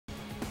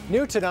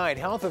New tonight,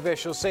 health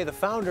officials say the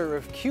founder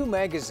of Q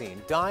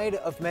magazine died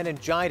of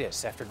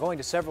meningitis after going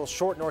to several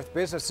Short North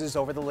businesses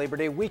over the Labor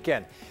Day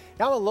weekend.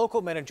 Now a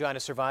local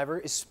meningitis survivor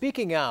is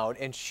speaking out,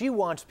 and she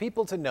wants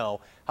people to know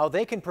how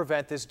they can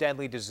prevent this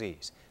deadly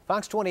disease.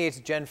 Fox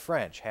 28's Jen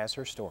French has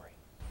her story.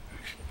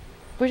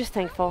 We're just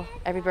thankful.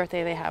 Every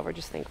birthday they have, we're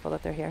just thankful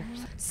that they're here.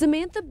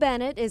 Samantha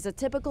Bennett is a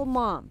typical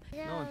mom.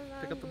 No,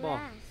 pick up the ball.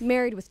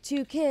 Married with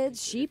 2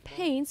 kids, she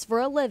paints for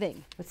a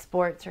living. With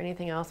sports or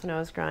anything else, when I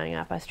was growing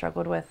up, I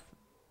struggled with,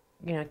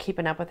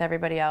 keeping up with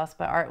everybody else,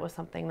 but art was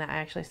something that I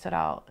actually stood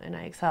out and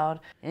I excelled.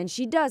 And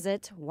she does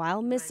it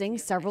while missing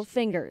several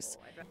fingers.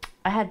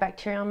 I had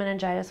bacterial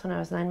meningitis when I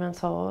was 9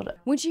 months old.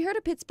 When she heard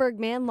a Pittsburgh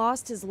man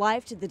lost his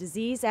life to the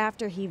disease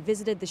after he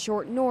visited the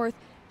Short North,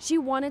 she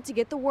wanted to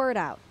get the word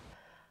out.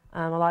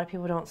 A lot of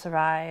people don't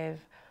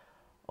survive,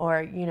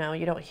 or you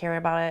don't hear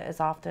about it as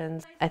often.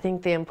 I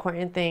think the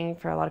important thing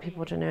for a lot of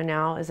people to know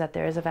now is that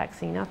there is a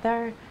vaccine out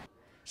there.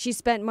 She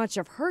spent much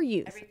of her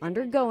youth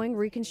undergoing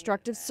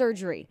reconstructive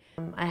surgery.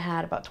 I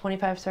had about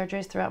 25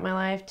 surgeries throughout my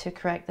life to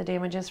correct the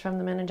damages from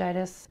the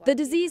meningitis. The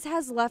disease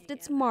has left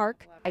its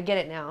mark. I get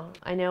it now.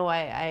 I know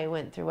why I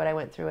went through what I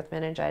went through with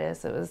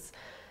meningitis. It was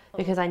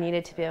because I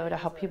needed to be able to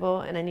help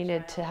people, and I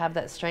needed to have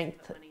that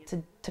strength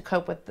to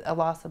cope with a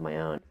loss of my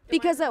own.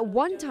 Because at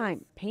one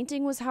time,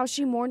 painting was how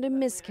she mourned a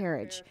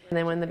miscarriage. And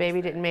then when the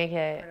baby didn't make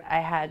it, I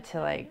had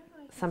to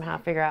somehow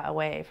figure out a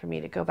way for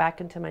me to go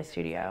back into my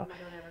studio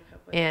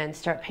and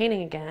start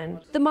painting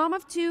again. The mom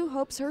of 2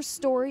 hopes her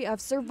story of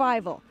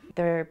survival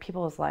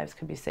People's lives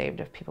could be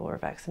saved if people were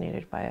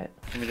vaccinated by it.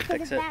 Want me to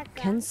fix it?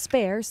 can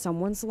spare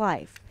someone's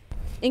life.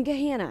 In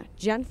Gahanna,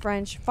 Jen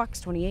French,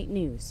 Fox 28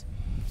 News.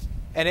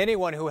 And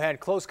anyone who had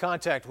close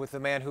contact with the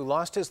man who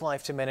lost his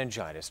life to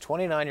meningitis,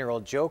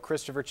 29-year-old Joe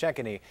Christopher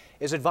Cecchini,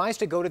 is advised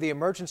to go to the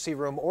emergency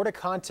room or to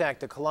contact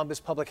the Columbus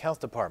Public Health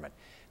Department.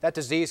 That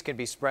disease can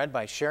be spread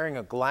by sharing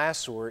a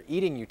glass or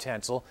eating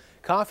utensil,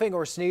 coughing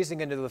or sneezing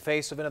into the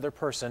face of another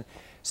person.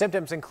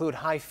 Symptoms include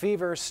high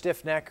fever,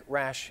 stiff neck,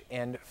 rash,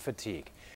 and fatigue.